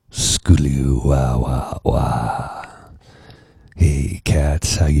Skulu, wah, wah, wah. Hey,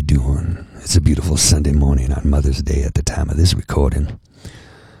 cats, how you doing? It's a beautiful Sunday morning on Mother's Day at the time of this recording.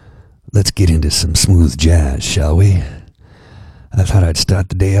 Let's get into some smooth jazz, shall we? I thought I'd start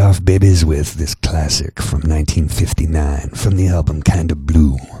the day off, babies, with this classic from 1959, from the album Kinda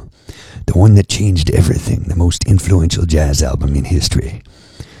Blue. The one that changed everything, the most influential jazz album in history.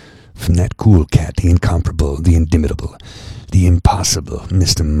 From that cool cat, the incomparable, the inimitable, the impossible,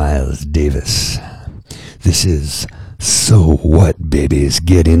 Mr. Miles Davis. This is So What, babies?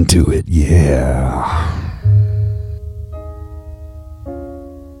 Get into it, yeah.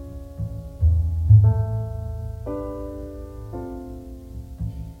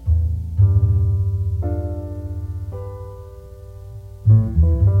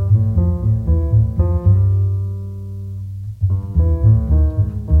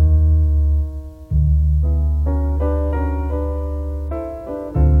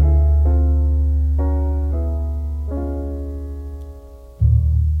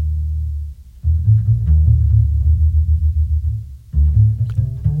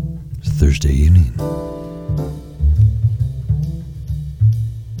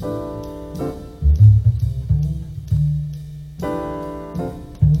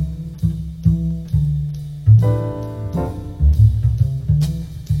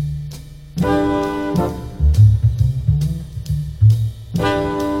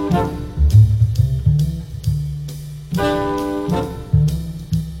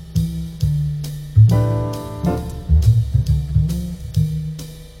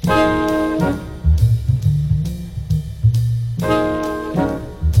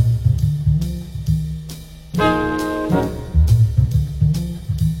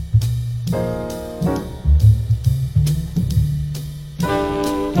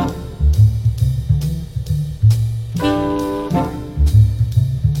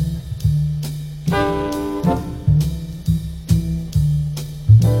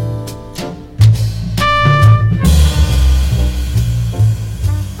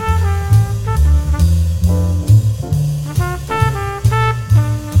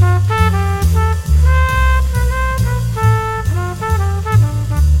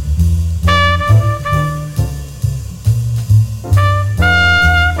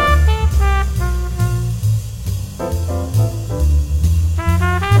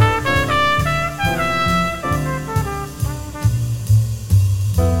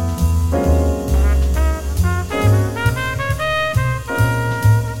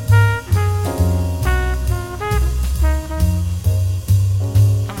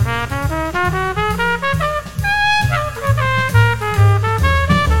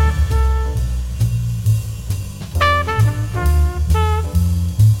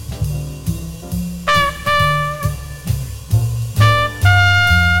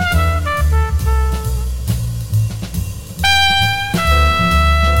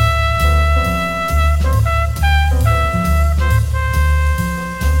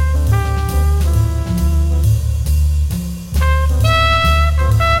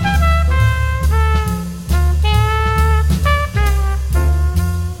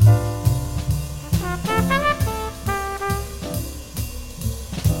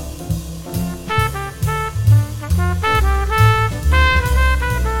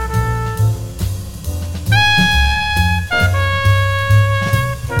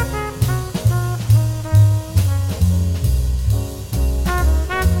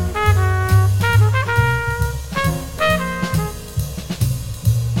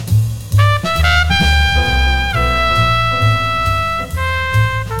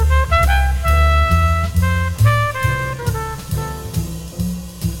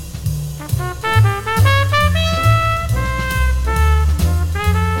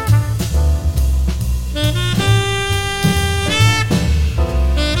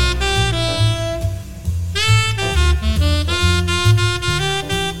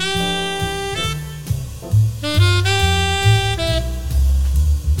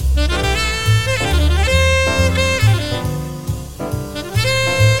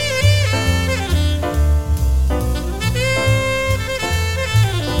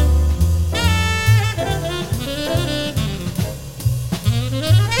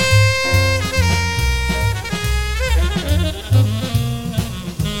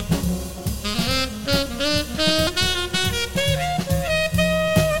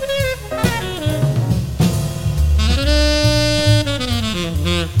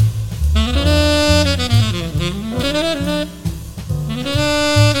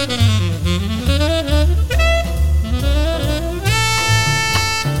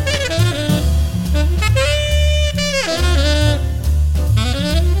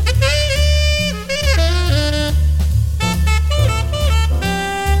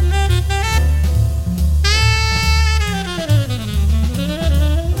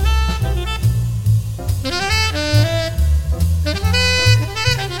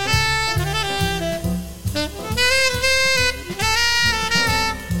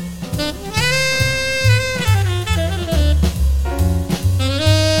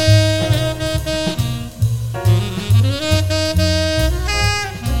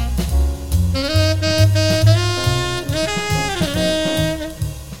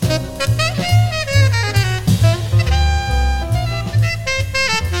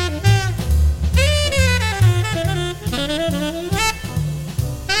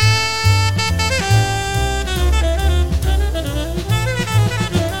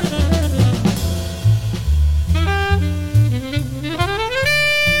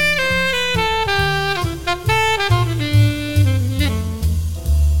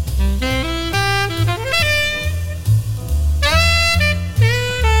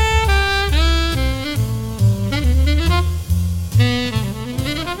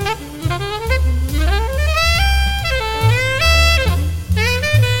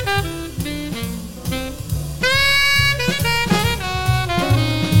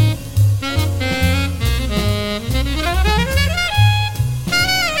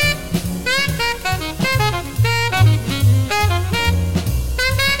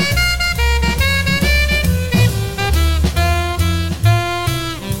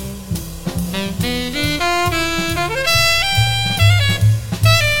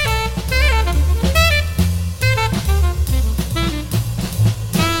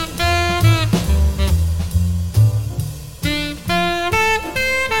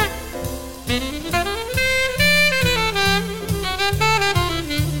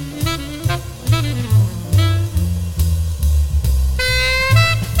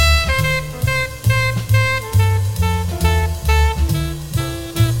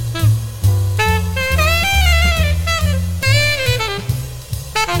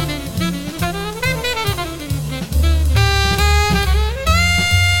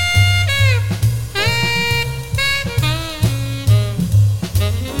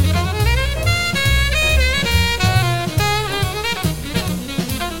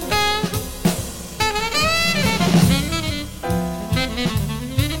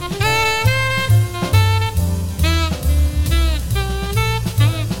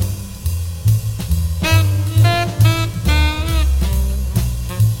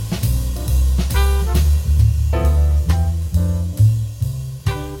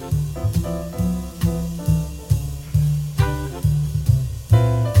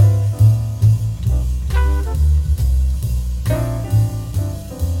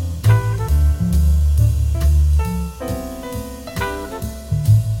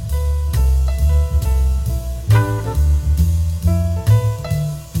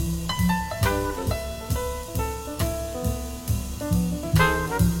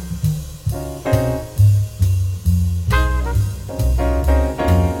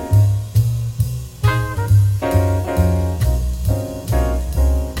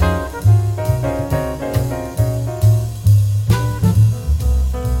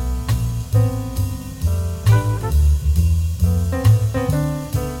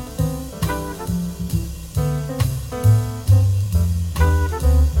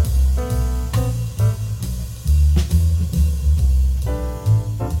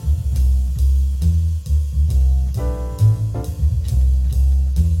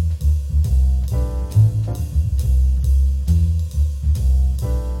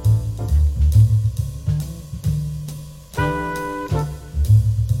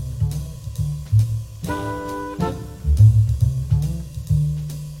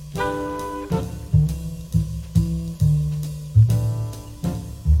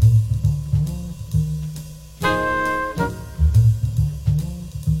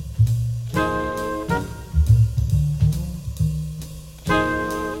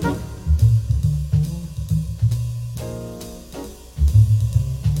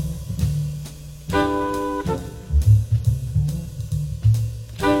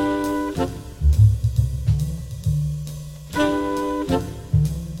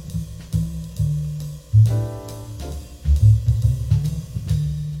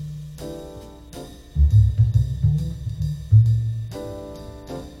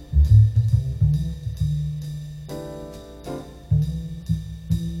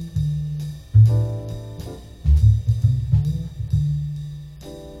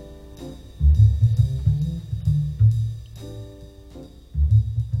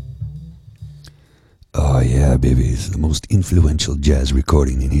 babies, the most influential jazz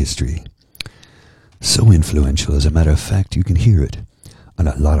recording in history. So influential, as a matter of fact, you can hear it on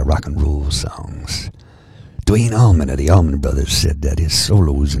a lot of rock and roll songs. Duane Allman of the Allman Brothers said that his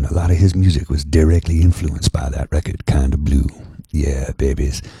solos and a lot of his music was directly influenced by that record, Kinda Blue. Yeah,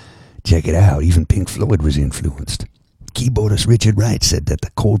 babies. Check it out, even Pink Floyd was influenced. Keyboardist Richard Wright said that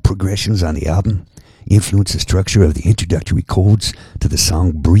the chord progressions on the album influenced the structure of the introductory chords to the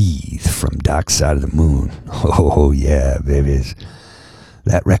song Breathe from Dark Side of the Moon. Oh yeah, babies.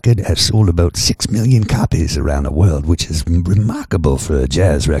 That record has sold about 6 million copies around the world, which is remarkable for a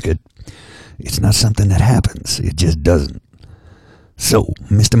jazz record. It's not something that happens, it just doesn't. So,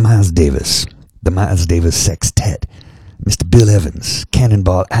 Mr. Miles Davis, the Miles Davis Sextet, Mr. Bill Evans,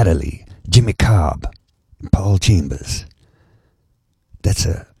 Cannonball Adderley, Jimmy Cobb, and Paul Chambers. That's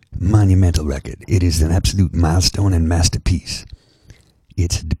a monumental record. It is an absolute milestone and masterpiece.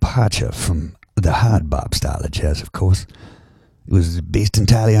 It's a departure from the hard bop style of jazz, of course. It was based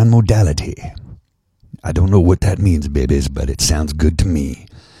entirely on modality. I don't know what that means, babies, but it sounds good to me.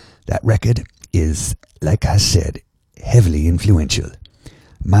 That record is, like I said, heavily influential.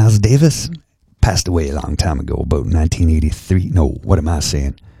 Miles Davis passed away a long time ago, about 1983. No, what am I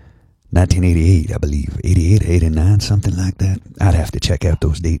saying? 1988, I believe. 88, 89, something like that. I'd have to check out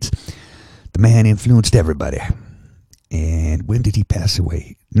those dates. The man influenced everybody. And when did he pass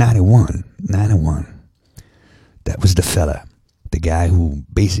away? 91. That was the fella. The guy who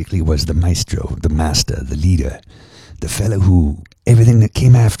basically was the maestro, the master, the leader. The fella who everything that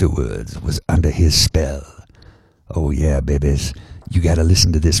came afterwards was under his spell. Oh yeah, babies. You gotta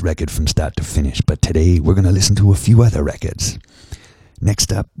listen to this record from start to finish. But today, we're gonna listen to a few other records.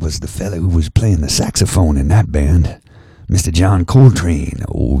 Next up was the fella who was playing the saxophone in that band, Mr. John Coltrane.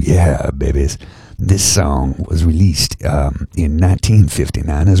 Oh yeah, babies. This song was released in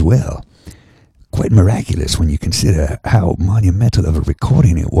 1959 as well. Quite miraculous when you consider how monumental of a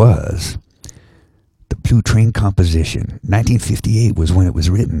recording it was. The Blue Train composition. 1958 was when it was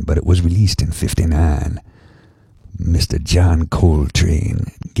written, but it was released in 59. Mr. John Coltrane.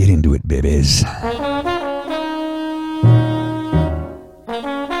 Get into it, babies.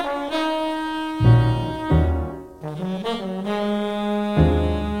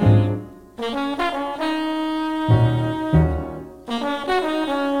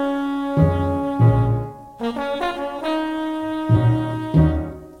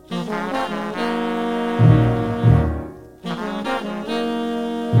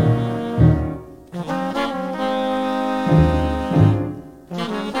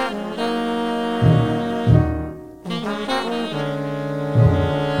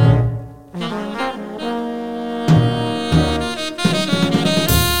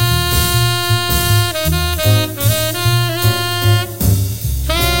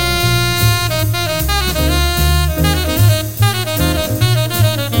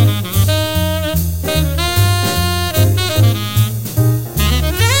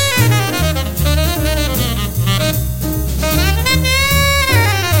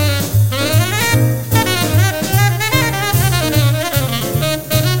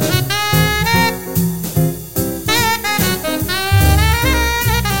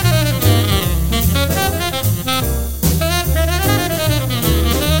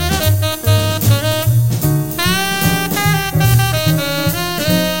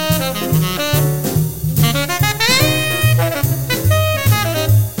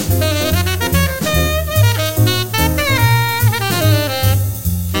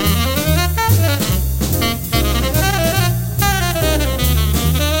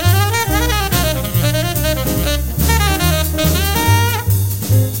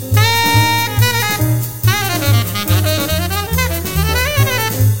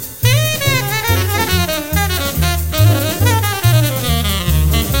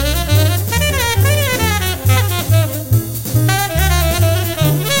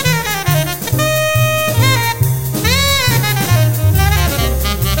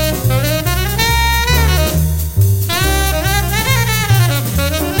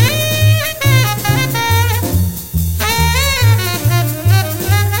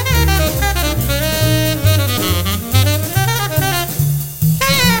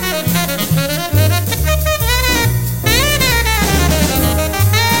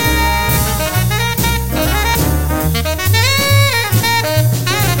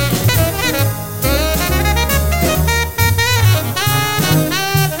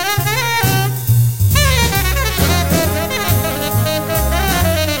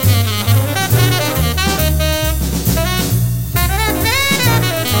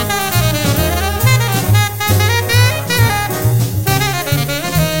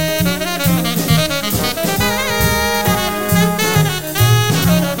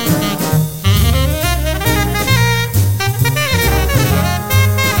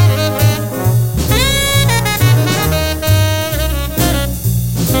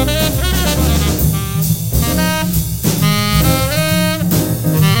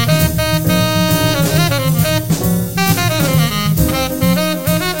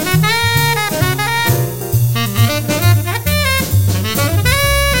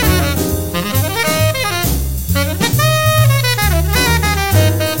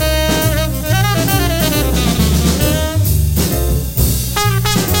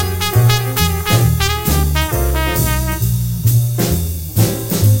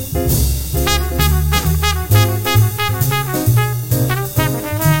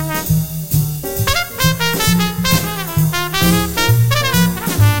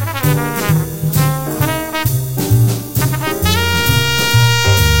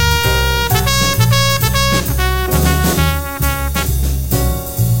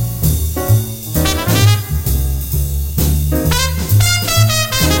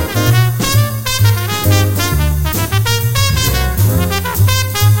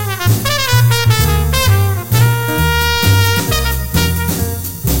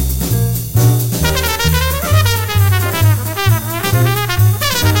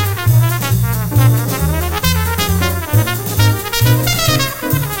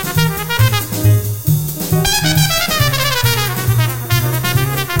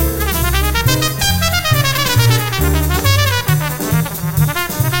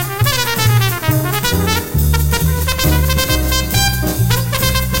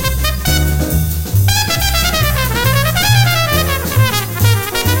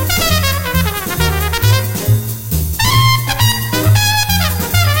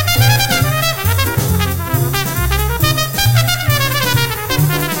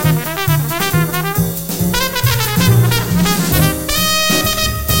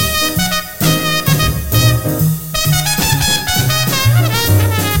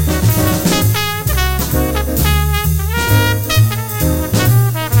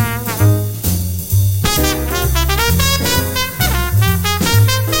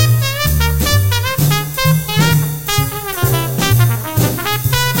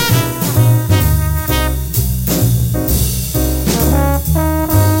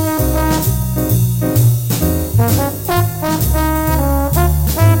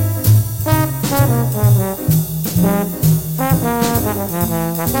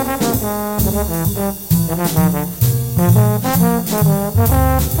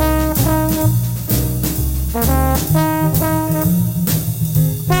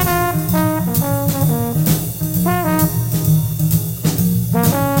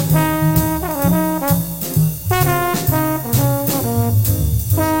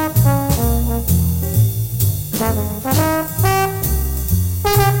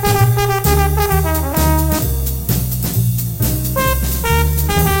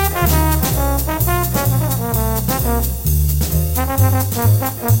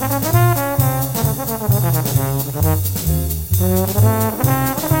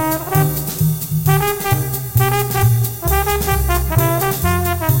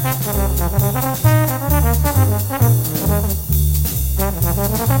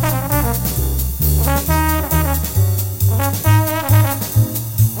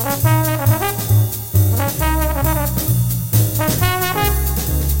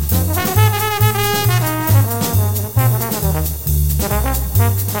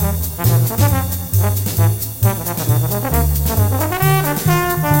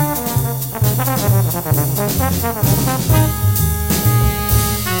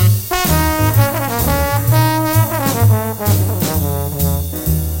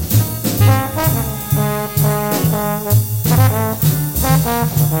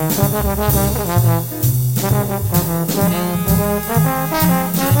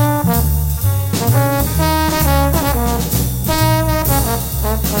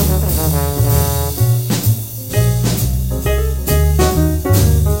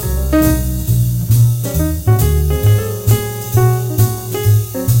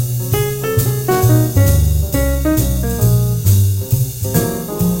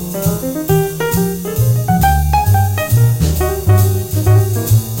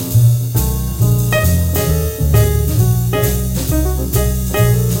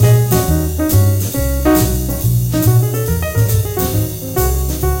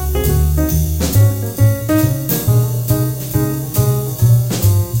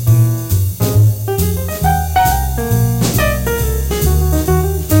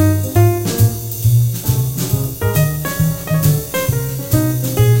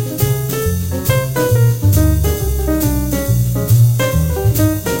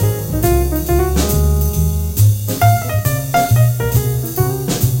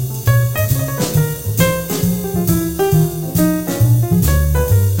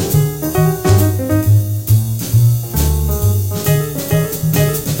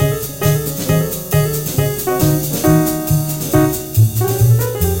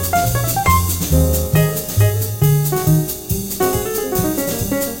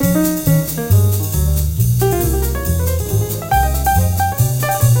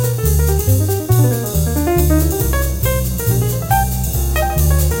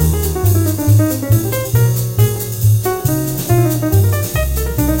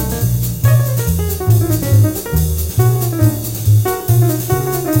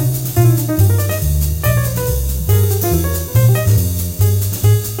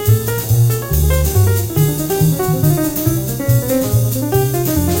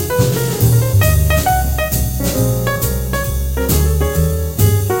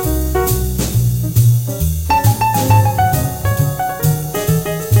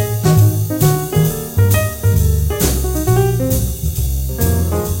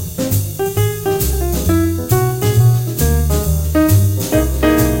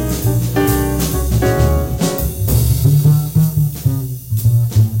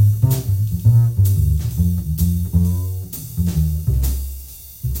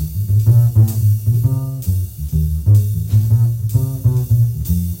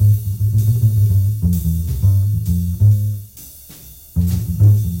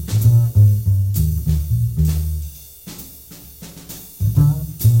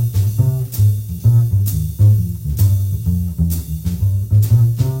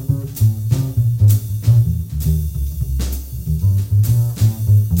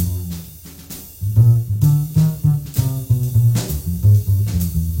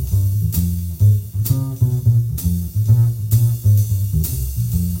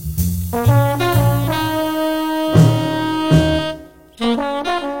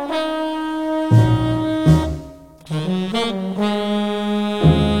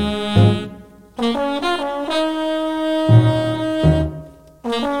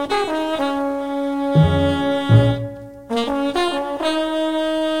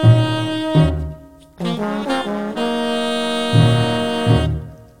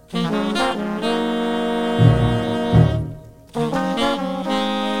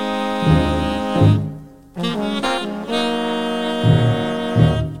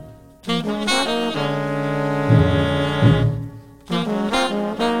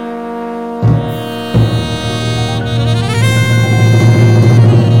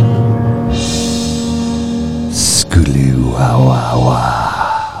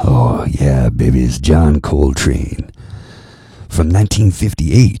 John Coltrane. From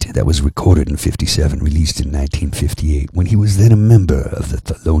 1958, that was recorded in 57, released in 1958, when he was then a member of the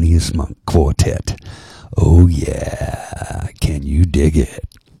Thelonious Monk Quartet. Oh yeah, can you dig it?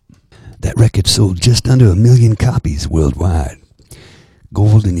 That record sold just under 1 million copies worldwide.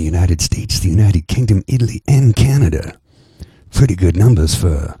 Gold in the United States, the United Kingdom, Italy, and Canada. Pretty good numbers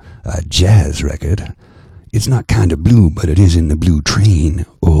for a jazz record. It's not kind of blue, but it is in the blue train.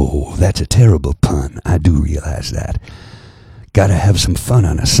 Oh, that's a terrible pun. I do realize that. Gotta have some fun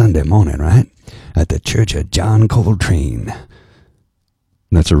on a Sunday morning, right? At the Church of John Coltrane.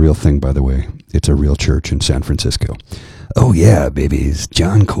 That's a real thing, by the way. It's a real church in San Francisco. Oh yeah, babies.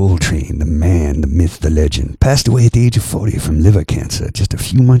 John Coltrane, the man, the myth, the legend. Passed away at the age of 40 from liver cancer, just a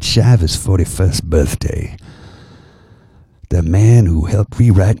few months shy of his 41st birthday. The man who helped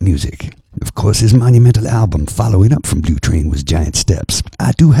rewrite music. Of course, his monumental album following up from Blue Train was Giant Steps.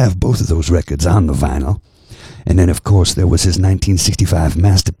 I do have both of those records on the vinyl. And then, of course, there was his 1965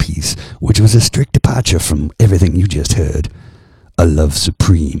 masterpiece, which was a strict departure from everything you just heard. A Love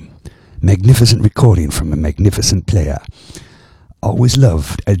Supreme. Magnificent recording from a magnificent player. Always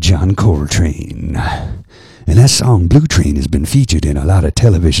loved a John Coltrane. And that song, Blue Train, has been featured in a lot of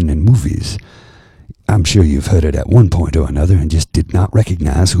television and movies. I'm sure you've heard it at one point or another and just did not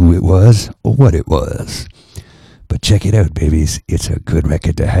recognize who it was or what it was. But check it out, babies. It's a good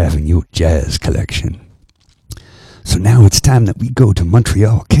record to have in your jazz collection. So now it's time that we go to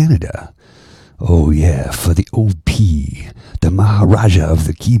Montreal, Canada. Oh yeah, for the OP, the Maharaja of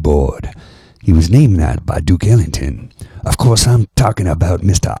the keyboard. He was named that by Duke Ellington. Of course, I'm talking about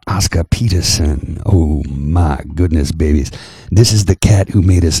Mr. Oscar Peterson. Oh my goodness, babies. This is the cat who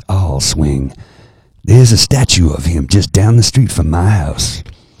made us all swing. There's a statue of him just down the street from my house,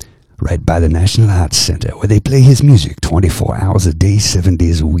 right by the National Arts Center, where they play his music 24 hours a day, 7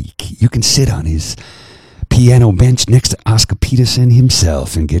 days a week. You can sit on his piano bench next to Oscar Peterson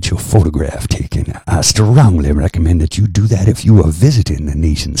himself and get your photograph taken. I strongly recommend that you do that if you are visiting the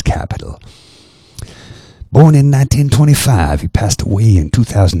nation's capital. Born in 1925, he passed away in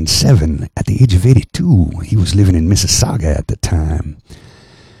 2007 at the age of 82. He was living in Mississauga at the time.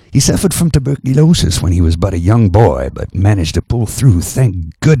 He suffered from tuberculosis when he was but a young boy, but managed to pull through,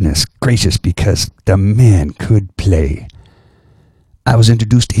 thank goodness gracious, because the man could play. I was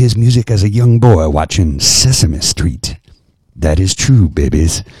introduced to his music as a young boy watching Sesame Street. That is true,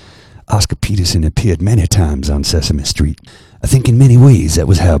 babies. Oscar Peterson appeared many times on Sesame Street. I think in many ways that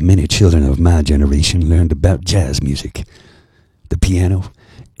was how many children of my generation learned about jazz music. The piano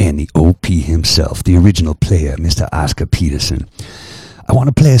and the OP himself, the original player, Mr. Oscar Peterson. I want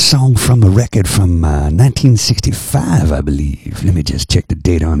to play a song from a record from 1965, I believe. Let me just check the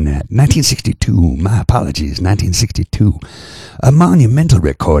date on that. 1962, my apologies, 1962. A monumental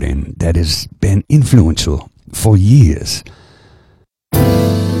recording that has been influential for years.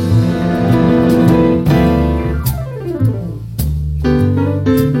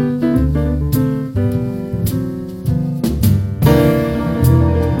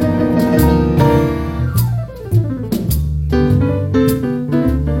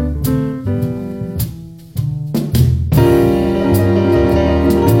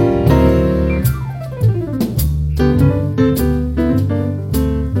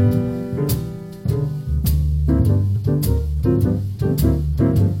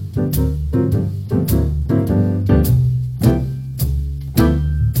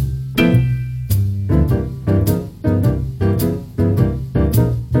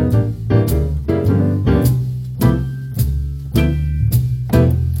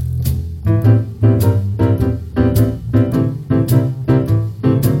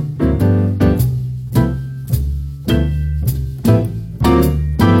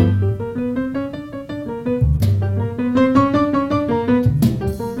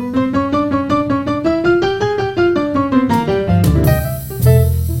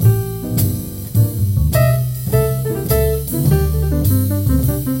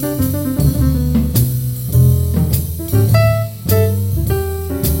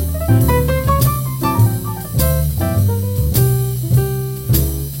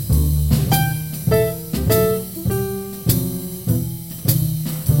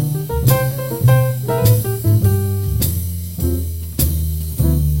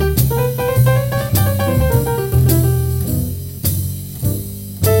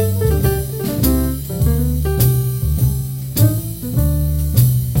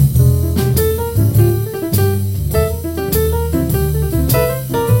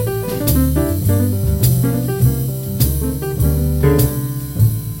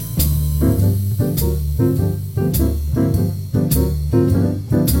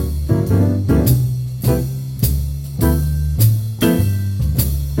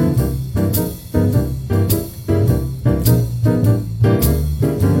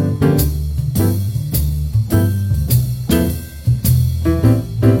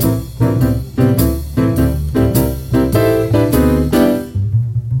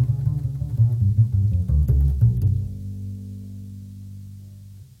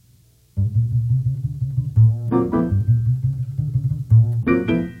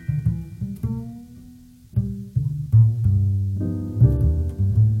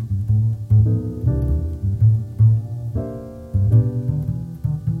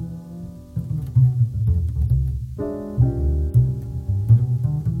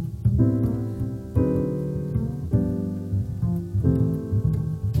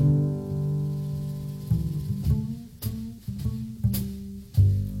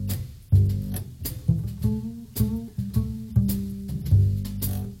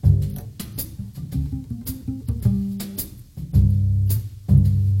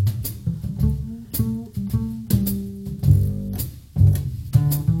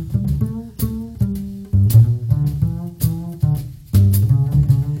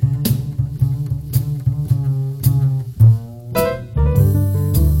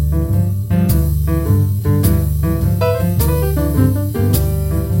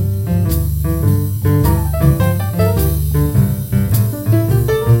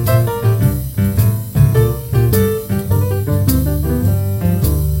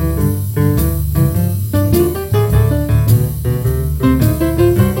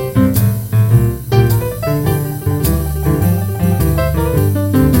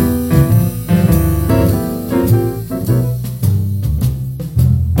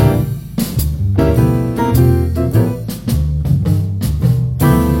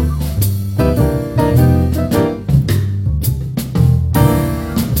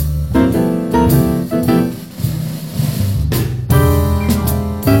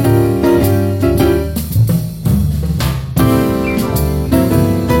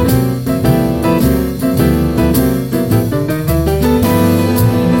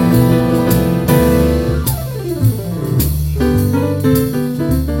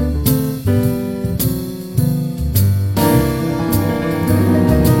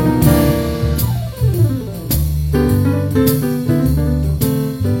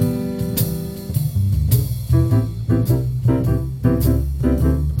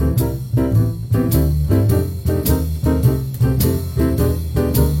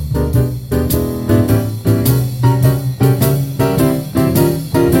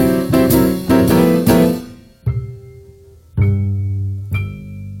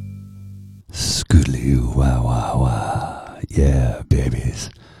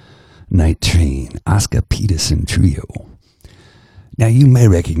 Night Train, Oscar Peterson Trio. Now you may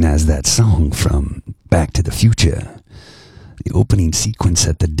recognize that song from Back to the Future. The opening sequence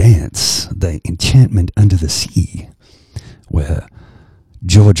at the dance, The Enchantment Under the Sea, where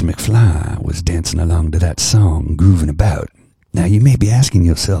George McFly was dancing along to that song, grooving about. Now you may be asking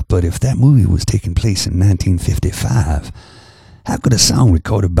yourself, but if that movie was taking place in 1955, how could a song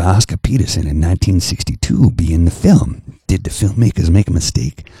recorded by Oscar Peterson in 1962 be in the film? Did the filmmakers make a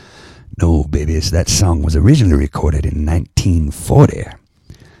mistake? No, babies, that song was originally recorded in 1940.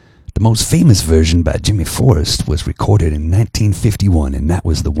 The most famous version by Jimmy Forrest was recorded in 1951, and that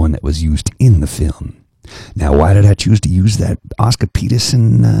was the one that was used in the film. Now, why did I choose to use that Oscar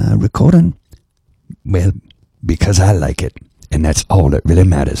Peterson recording? Well, because I like it, and that's all that really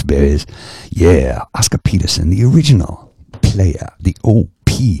matters, babies. Yeah, Oscar Peterson, the original player, the OP,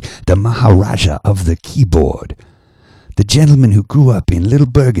 the Maharaja of the keyboard. The gentleman who grew up in Little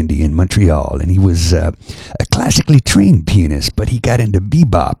Burgundy in Montreal, and he was a classically trained pianist, but he got into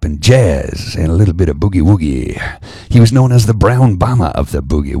bebop and jazz and a little bit of boogie-woogie. He was known as the Brown Bomber of the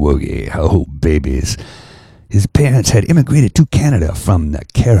boogie-woogie. Oh, babies. His parents had immigrated to Canada from the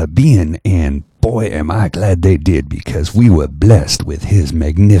Caribbean, and boy, am I glad they did, because we were blessed with his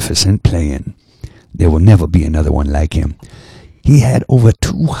magnificent playing. There will never be another one like him. He had over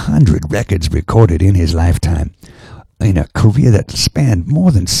 200 records recorded in his lifetime, in a career that spanned more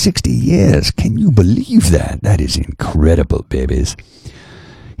than 60 years. Can you believe that? That is incredible, babies.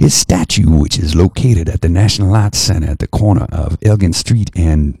 His statue, which is located at the National Arts Center at the corner of Elgin Street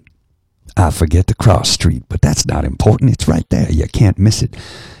and, I forget the cross street, but that's not important. It's right there. You can't miss it.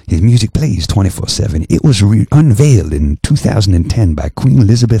 His music plays 24/7. It was unveiled in 2010 by Queen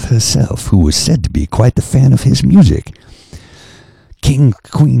Elizabeth herself, who was said to be quite the fan of his music. King,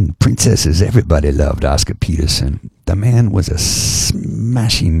 queen, princesses, everybody loved Oscar Peterson. The man was a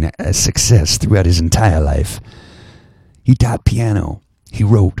smashing success throughout his entire life. He taught piano. He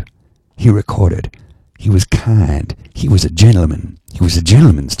wrote. He recorded. He was kind. He was a gentleman. He was a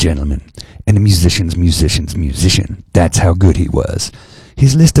gentleman's gentleman. And a musician's musician's musician. That's how good he was.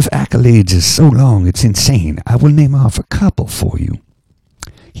 His list of accolades is so long, it's insane. I will name off a couple for you.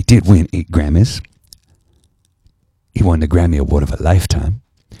 He did win 8 Grammys. He won the Grammy Award of a Lifetime.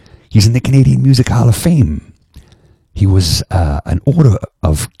 He's in the Canadian Music Hall of Fame. He was an Order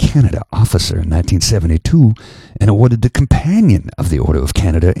of Canada officer in 1972 and awarded the Companion of the Order of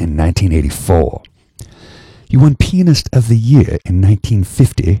Canada in 1984. He won Pianist of the Year in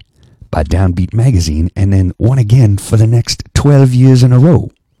 1950 by Downbeat Magazine and then won again for the next 12 years in a row.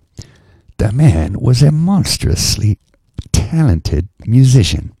 The man was a monstrously talented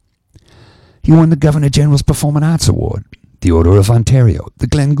musician. He won the Governor General's Performing Arts Award, the Order of Ontario, the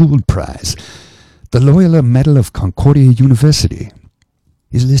Glenn Gould Prize, the Loyola Medal of Concordia University.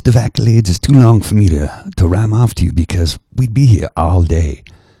 His list of accolades is too long for me to rhyme off to you because we'd be here all day.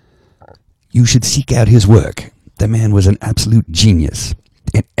 You should seek out his work. The man was an absolute genius,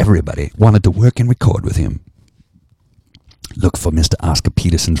 and everybody wanted to work and record with him. Look for Mr. Oscar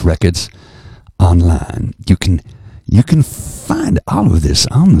Peterson's records online. You can find all of this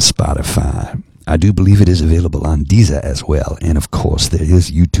on the Spotify. I do believe it is available on Deezer as well. And of course, there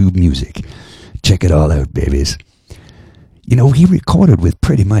is YouTube Music. Check it all out, babies. You know, he recorded with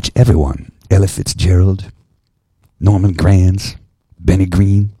pretty much everyone. Ella Fitzgerald, Norman Granz, Benny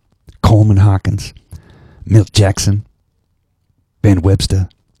Green, Coleman Hawkins, Milt Jackson, Ben Webster,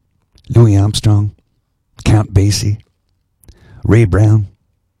 Louis Armstrong, Count Basie, Ray Brown,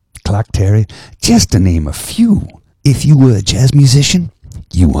 Clark Terry, just to name a few. If you were a jazz musician,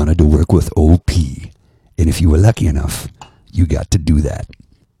 you wanted to work with OP. And if you were lucky enough, you got to do that.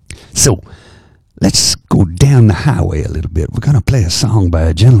 So, let's go down the highway a little bit. We're going to play a song by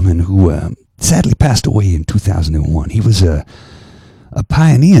a gentleman who sadly passed away in 2001. He was a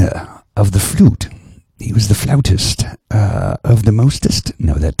pioneer of the flute. He was the flautist of the mostest.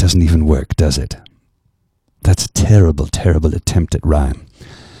 No, that doesn't even work, does it? That's a terrible, terrible attempt at rhyme.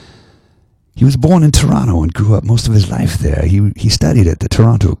 He was born in Toronto and grew up most of his life there. He studied at the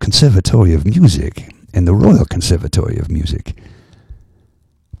Toronto Conservatory of Music and the Royal Conservatory of Music.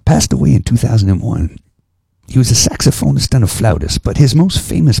 Passed away in 2001. He was a saxophonist and a flautist, but his most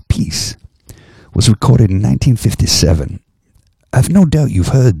famous piece was recorded in 1957. I've no doubt you've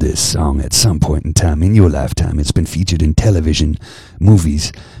heard this song at some point in time in your lifetime. It's been featured in television,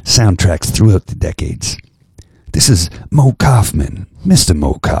 movies, soundtracks throughout the decades. This is Mo Koffman, Mr.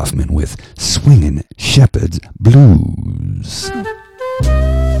 Mo Koffman with Swingin' Shepherd's Blues.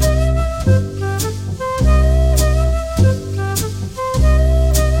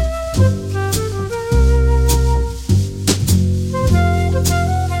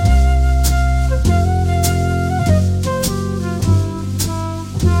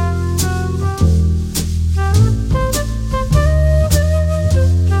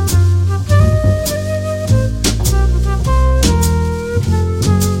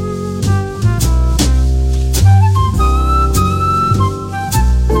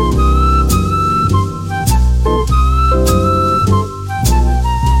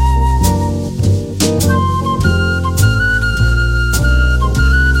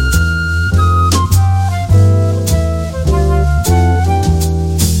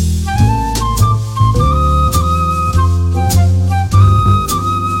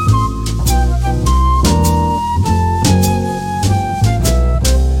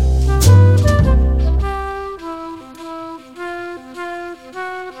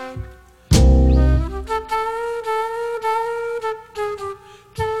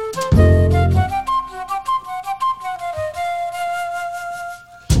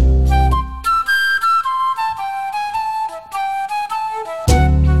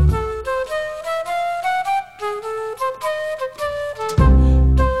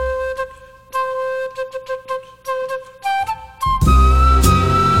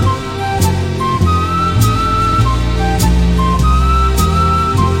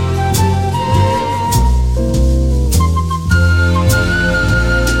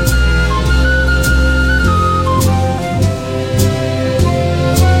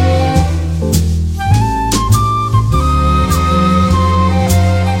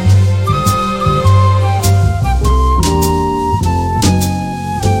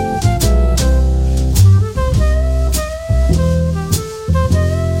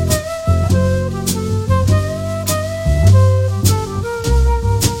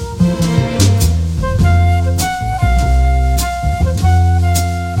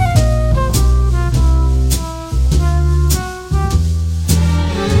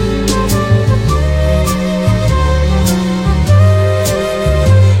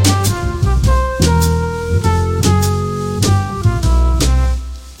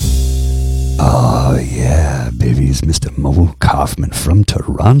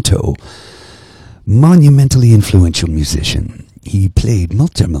 Toronto. Monumentally influential musician. He played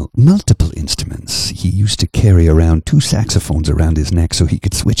multiple instruments. He used to carry around 2 saxophones around his neck so he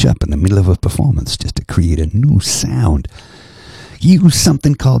could switch up in the middle of a performance just to create a new sound. He used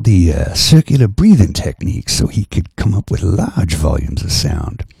something called the circular breathing technique so he could come up with large volumes of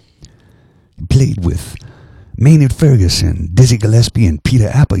sound. He played with Maynard Ferguson, Dizzy Gillespie, and Peter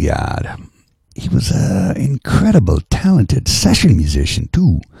Appleyard. He was an incredible, talented session musician,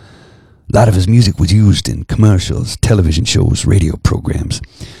 too. A lot of his music was used in commercials, television shows, radio programs.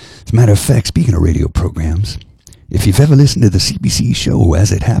 As a matter of fact, speaking of radio programs, if you've ever listened to the CBC show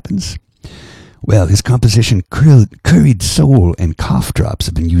As It Happens, well, his composition Curried Soul and Cough Drops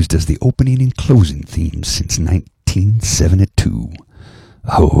have been used as the opening and closing themes since 1972.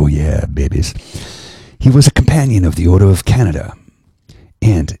 Oh yeah, babies. He was a companion of the Order of Canada,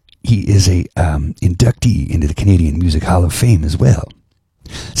 and he is a inductee into the Canadian Music Hall of Fame as well.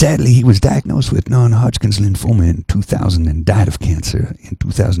 Sadly, he was diagnosed with non-Hodgkin's lymphoma in 2000 and died of cancer in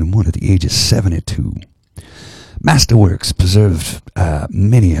 2001 at the age of 72. Masterworks preserved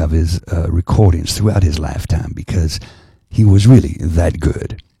many of his recordings throughout his lifetime because he was really that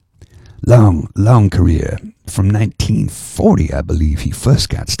good. Long career. From 1940, I believe, he first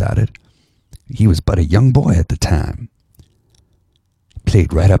got started. He was but a young boy at the time.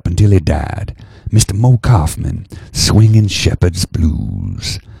 Played right up until he died. Mr. Mo Koffman, Swingin' Shepherd's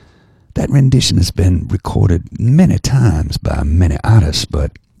Blues. That rendition has been recorded many times by many artists,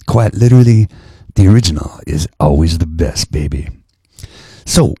 but quite literally, the original is always the best, baby.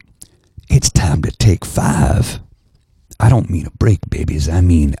 So, it's time to take 5. I don't mean a break, babies. I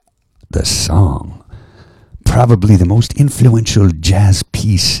mean the song. Probably the most influential jazz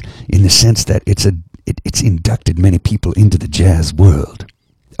piece in the sense that it's inducted many people into the jazz world.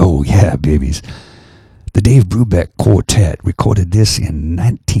 Oh yeah, babies. The Dave Brubeck Quartet recorded this in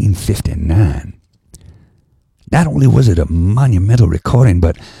 1959. Not only was it a monumental recording,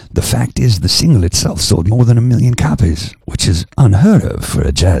 but the fact is the single itself sold more than 1 million copies, which is unheard of for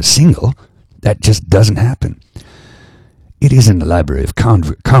a jazz single. That just doesn't happen. It is in the Library of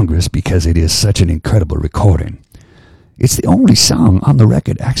Congress because it is such an incredible recording. It's the only song on the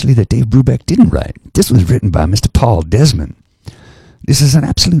record, actually, that Dave Brubeck didn't write. This was written by Mr. Paul Desmond. This is an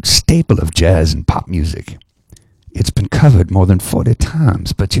absolute staple of jazz and pop music. It's been covered more than 40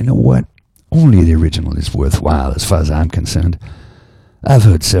 times, but you know what? Only the original is worthwhile as far as I'm concerned. I've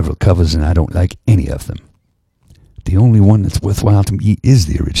heard several covers and I don't like any of them. The only one that's worthwhile to me is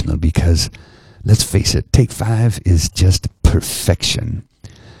the original because, let's face it, Take 5 is just perfection.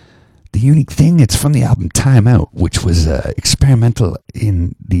 The unique thing, it's from the album Time Out, which was experimental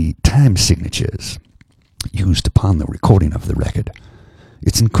in the time signatures used upon the recording of the record.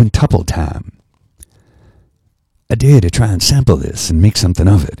 It's in quintuple time. I dare to try and sample this and make something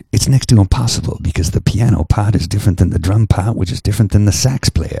of it. It's next to impossible because the piano part is different than the drum part, which is different than the sax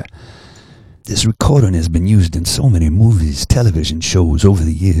player. This recording has been used in so many movies, television shows over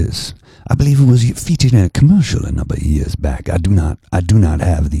the years. I believe it was featured in a commercial a number of years back. I do not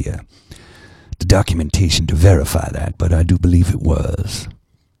have the documentation to verify that, but I do believe it was.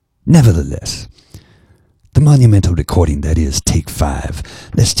 Nevertheless, the monumental recording that is Take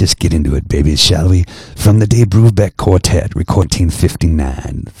 5. Let's just get into it, babies, shall we? From the Dave Brubeck Quartet, recording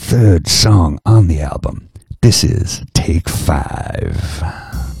 1959, third song on the album. This is Take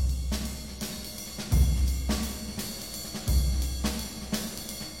 5.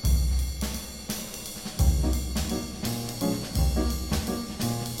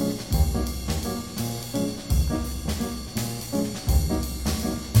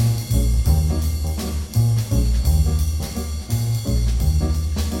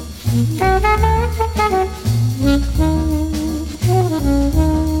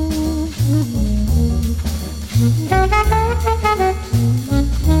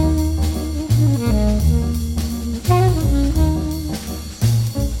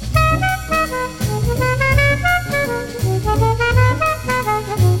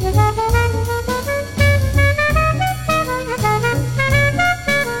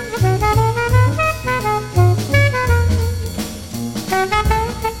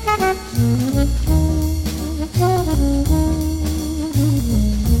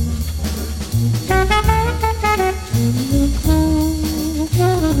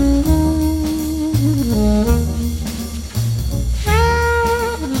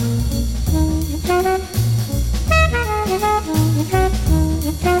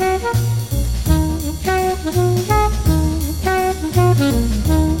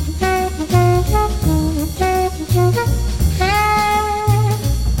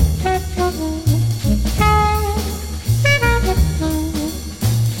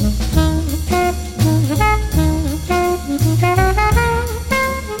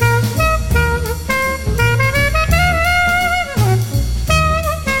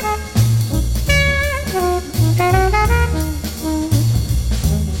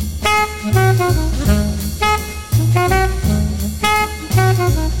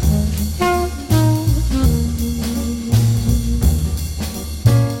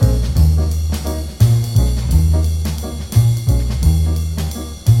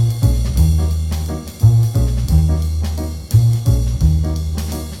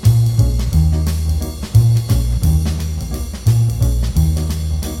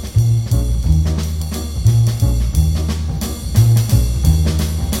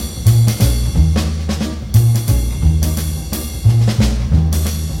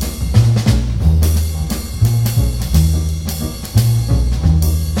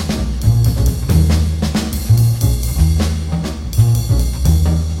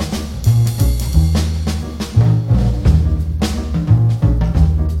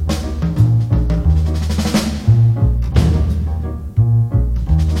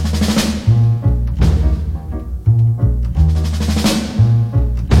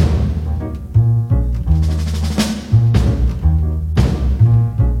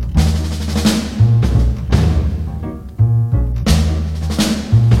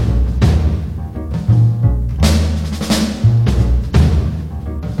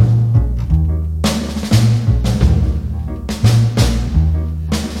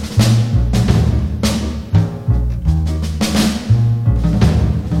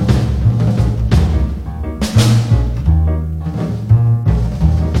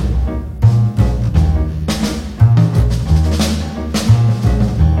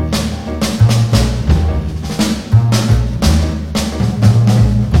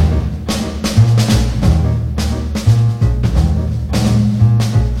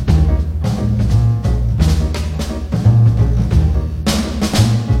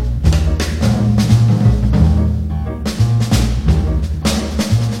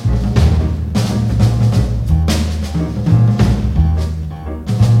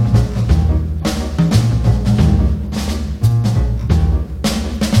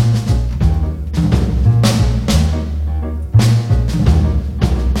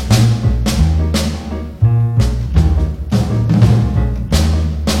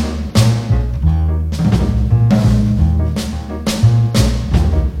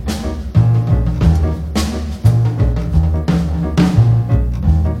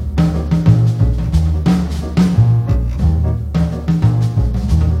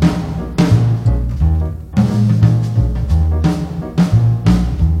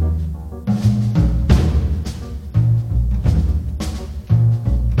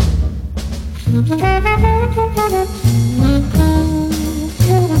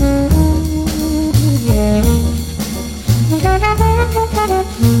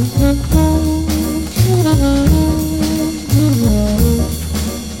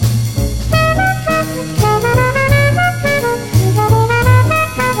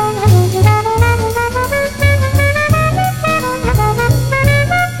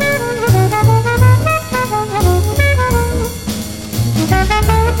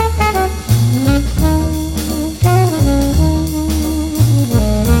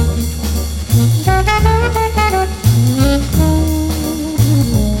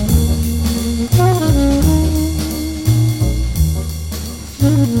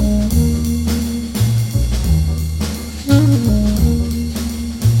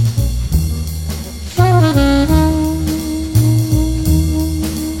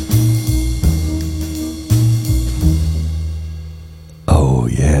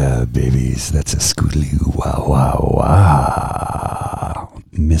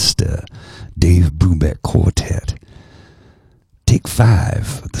 Mr. Dave Brubeck Quartet. Take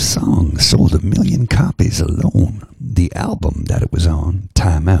 5. The song sold 1 million copies alone. The album that it was on,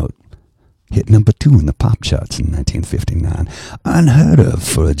 Time Out, hit number 2 in the pop charts in 1959. Unheard of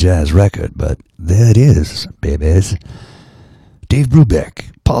for a jazz record, but there it is, babies. Dave Brubeck,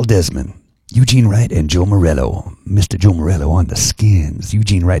 Paul Desmond, Eugene Wright, and Joe Morello. Mr. Joe Morello on the skins.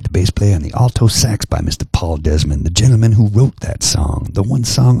 Eugene Wright, the bass player, and the alto sax by Mr. Paul Desmond, the gentleman who wrote that song, the one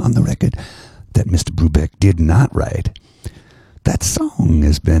song on the record that Mr. Brubeck did not write. That song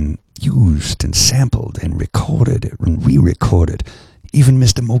has been used and sampled and recorded and re-recorded. Even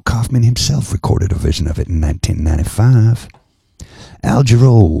Mr. Mo Koffman himself recorded a version of it in 1995. Al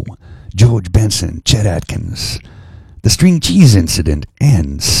Jarreau, George Benson, Chet Atkins, the String Cheese Incident,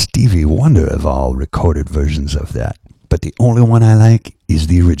 and Stevie Wonder have all recorded versions of that. But the only one I like is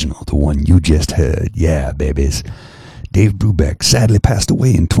the original, the one you just heard. Yeah, babies. Dave Brubeck sadly passed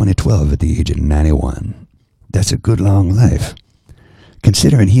away in 2012 at the age of 91. That's a good long life,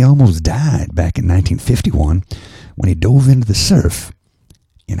 considering he almost died back in 1951 when he dove into the surf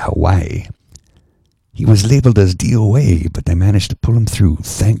in Hawaii. He was labeled as DOA, but they managed to pull him through,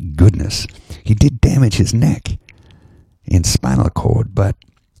 thank goodness. He did damage his neck and spinal cord, but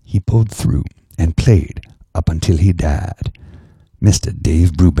he pulled through and played up until he died. Mr.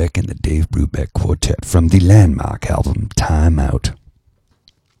 Dave Brubeck and the Dave Brubeck Quartet from the landmark album Time Out.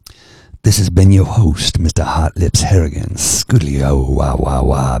 This has been your host, Mr. Hot Lips Harrigan. Scoodly-o,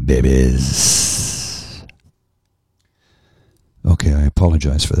 wah-wah-wah, babies. Okay, I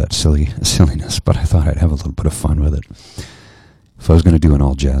apologize for that silliness, but I thought I'd have a little bit of fun with it. If I was going to do an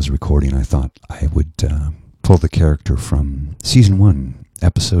all-jazz recording, I thought I would pull the character from Season 1,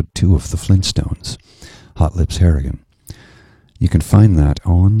 Episode 2 of The Flintstones, Hot Lips Harrigan. You can find that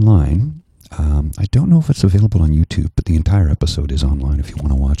online. I don't know if it's available on YouTube, but the entire episode is online if you want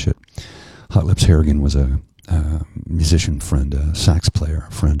to watch it. Hot Lips Harrigan was a musician friend, a sax player,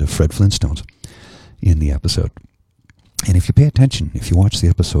 friend of Fred Flintstone's in the episode. And if you pay attention, if you watch the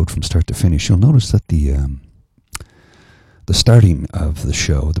episode from start to finish, you'll notice that the starting of the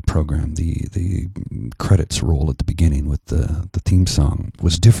show, the program, the credits roll at the beginning with the theme song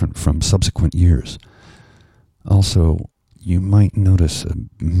was different from subsequent years. Also, you might notice a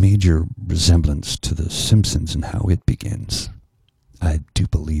major resemblance to The Simpsons in how it begins. I do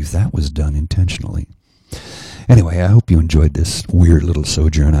believe that was done intentionally. Anyway, I hope you enjoyed this weird little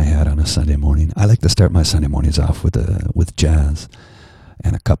sojourn I had on a Sunday morning. I like to start my Sunday mornings off with jazz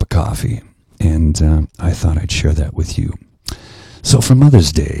and a cup of coffee, and I thought I'd share that with you. So for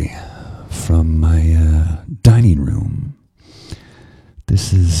Mother's Day, from my dining room,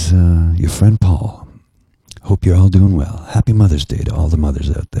 this is your friend Paul. Hope you're all doing well. Happy Mother's Day to all the mothers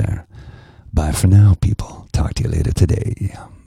out there. Bye for now, people. Talk to you later today.